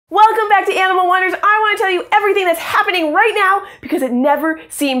back to Animal Wonders. I want to tell you everything that's happening right now because it never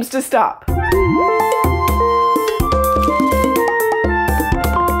seems to stop.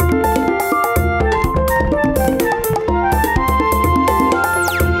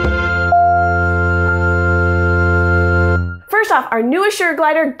 First off, our newest sugar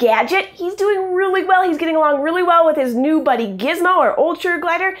glider, Gadget, he's doing really well. He's getting along really well with his new buddy Gizmo, our old sugar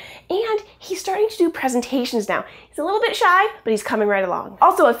glider, and he's starting to do presentations now. He's a little bit shy, but he's coming right along.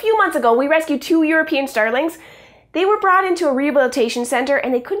 Also, a few months ago, we rescued 2 European starlings. They were brought into a rehabilitation center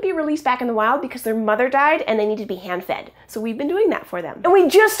and they couldn't be released back in the wild because their mother died and they needed to be hand-fed. So we've been doing that for them. And we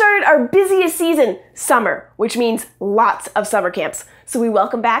just started our busiest season, summer, which means lots of summer camps. So we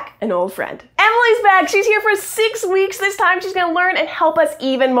welcome back an old friend. Emily's back. She's here for 6 weeks this time. She's gonna learn and help us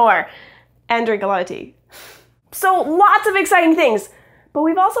even more. And drink a lot of tea. So lots of exciting things. But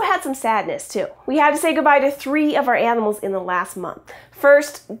we've also had some sadness too. We had to say goodbye to 3 of our animals in the last month.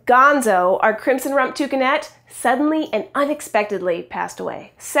 First, Gonzo, our crimson rump toucanette, suddenly and unexpectedly passed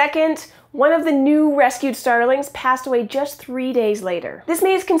away. Second, one of the new rescued starlings passed away just 3 days later. This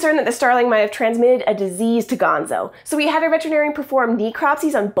made us concerned that the starling might have transmitted a disease to Gonzo, so we had our veterinarian perform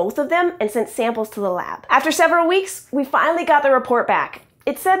necropsies on both of them and sent samples to the lab. After several weeks, we finally got the report back.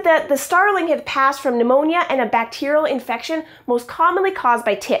 It said that the starling had passed from pneumonia and a bacterial infection most commonly caused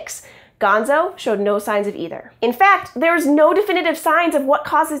by ticks. Gonzo showed no signs of either. In fact, there was no definitive signs of what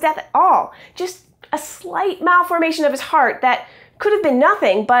caused his death at all, just a slight malformation of his heart that could have been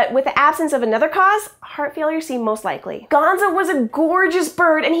nothing, but with the absence of another cause, heart failure seemed most likely. Gonzo was a gorgeous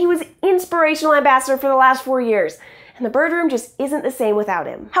bird and he was inspirational ambassador for the last 4 years. And the bird room just isn't the same without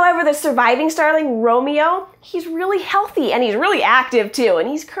him. However, the surviving starling, Romeo, he's really healthy and he's really active too. And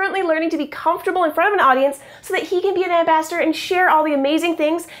he's currently learning to be comfortable in front of an audience so that he can be an ambassador and share all the amazing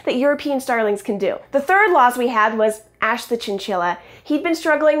things that European starlings can do. The third loss we had was Ash the chinchilla. He'd been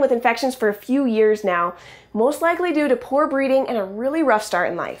struggling with infections for a few years now, most likely due to poor breeding and a really rough start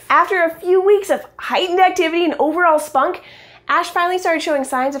in life. After a few weeks of heightened activity and overall spunk, Ash finally started showing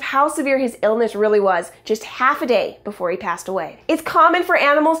signs of how severe his illness really was, just half a day before he passed away. It's common for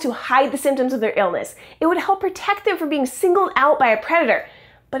animals to hide the symptoms of their illness. It would help protect them from being singled out by a predator,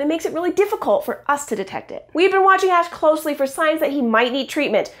 but it makes it really difficult for us to detect it. We've been watching Ash closely for signs that he might need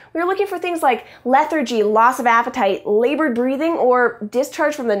treatment. We were looking for things like lethargy, loss of appetite, labored breathing, or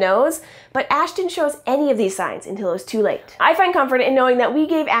discharge from the nose, but Ash didn't show us any of these signs until it was too late. I find comfort in knowing that we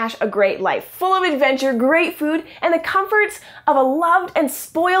gave Ash a great life, full of adventure, great food, and the comforts of a loved and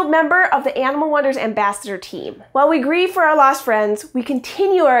spoiled member of the Animal Wonders Ambassador team. While we grieve for our lost friends, we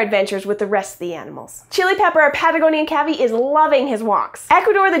continue our adventures with the rest of the animals. Chili Pepper, our Patagonian cavy, is loving his walks.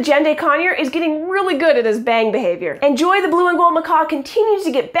 Ecuador, the Gende conure, is getting really good at his bang behavior. And Joy, the blue and gold macaw, continues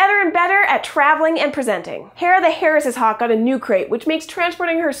to get better and better at traveling and presenting. Hera, the Harris's hawk, got a new crate, which makes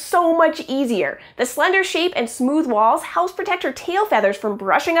transporting her so much easier. The slender shape and smooth walls helps protect her tail feathers from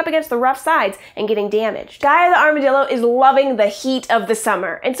brushing up against the rough sides and getting damaged. Gaia, the armadillo, is loving the heat of the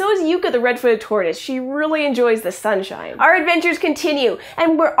summer, and so is Yuka, the red-footed tortoise. She really enjoys the sunshine. Our adventures continue,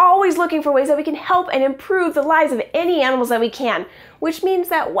 and we're always looking for ways that we can help and improve the lives of any animals that we can, which means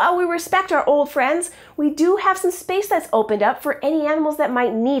that while we respect our old friends, we do have some space that's opened up for any animals that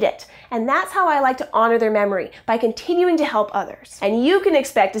might need it. And that's how I like to honor their memory, by continuing to help others. And you can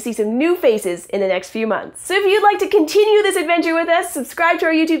expect to see some new faces in the next few months. So if you'd like to continue this adventure with us, subscribe to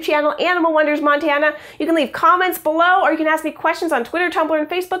our YouTube channel, Animal Wonders Montana. You can leave comments below, or you can ask me questions on Twitter, Tumblr, and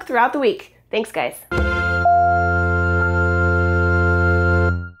Facebook throughout the week. Thanks, guys.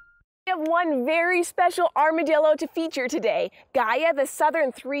 One very special armadillo to feature today, Gaia, the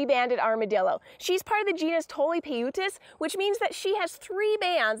southern 3-banded armadillo. She's part of the genus Tolipeutis, which means that she has 3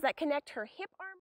 bands that connect her hip arm